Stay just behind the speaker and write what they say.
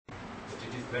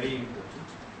very important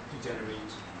to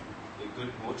generate a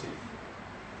good motive.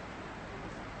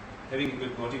 Having a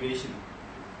good motivation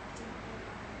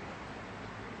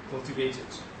cultivated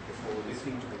before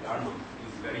listening to the dharma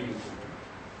is very important.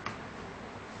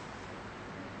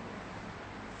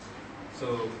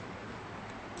 So,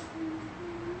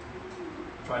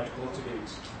 try to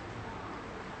cultivate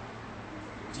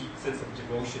a deep sense of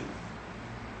devotion,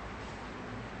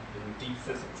 and deep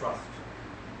sense of trust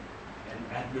and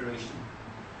admiration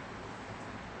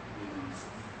in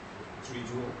three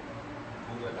jewels,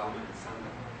 Buddha, Dharma, and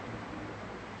Sangha.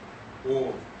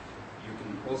 Or you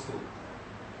can also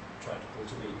try to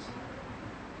cultivate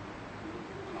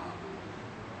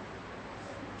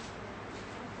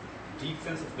a deep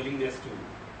sense of willingness to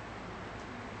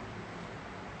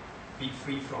be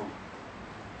free from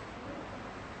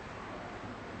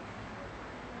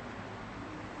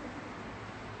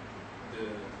the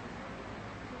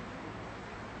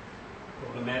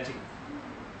problematic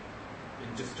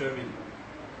and disturbing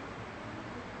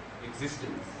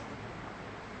existence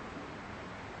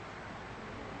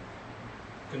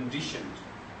conditioned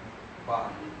by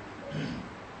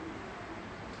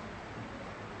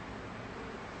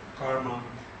karma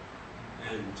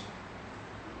and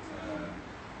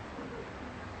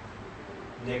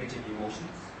negative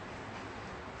emotions.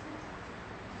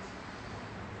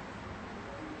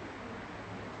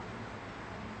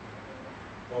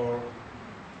 Or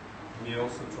you may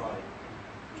also try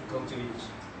to cultivate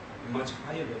a much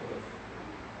higher level of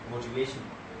motivation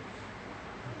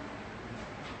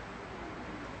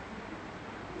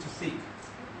to seek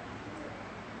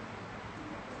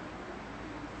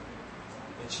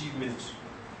achievement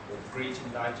of great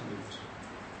enlightenment,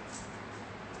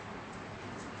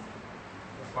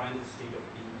 the final state of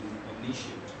being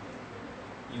omniscient,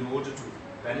 in order to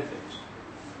benefit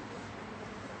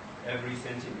every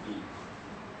sentient being,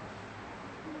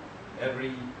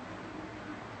 every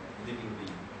living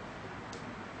being.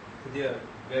 So there are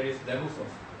various levels of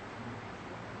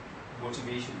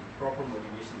motivation, proper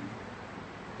motivation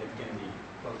that can be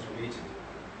cultivated,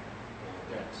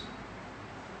 that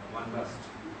one must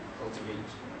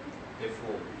cultivate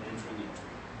before entering into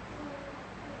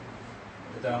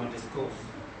the Dharma discourse.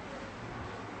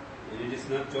 And it is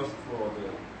not just for the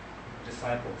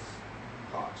disciples'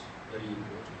 part, very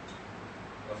important.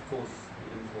 Of course,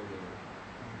 even for the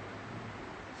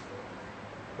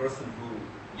person who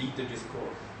leads the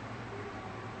discourse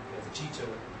as a teacher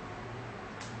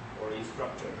or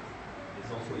instructor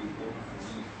is also important for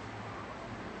me.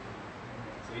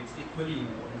 So it's equally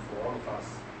important for all of us.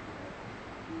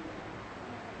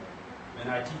 When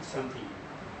I teach something,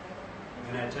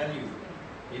 when I tell you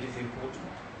it is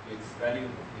important, it's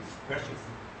valuable, it's precious,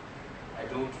 I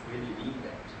don't really mean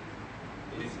that.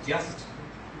 It is just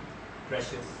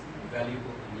precious,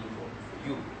 valuable, and important for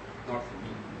you, not for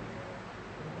me.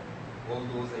 All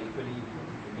those are equally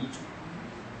important for me too.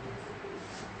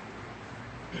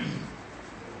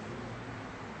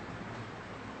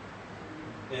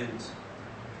 And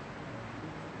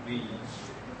we,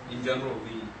 in general,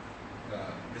 we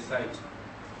recite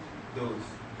those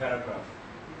paragraphs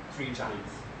 3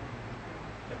 times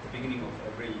at the beginning of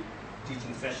every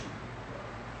teaching session.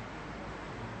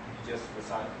 You just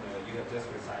recite, you have just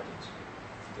recited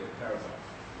the paragraph.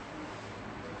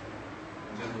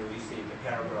 In general, we say the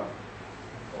paragraph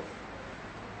of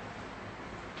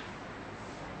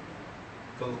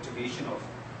cultivation of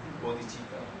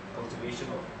bodhicitta, cultivation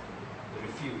of the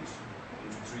refuge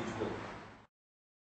into 3 jewels.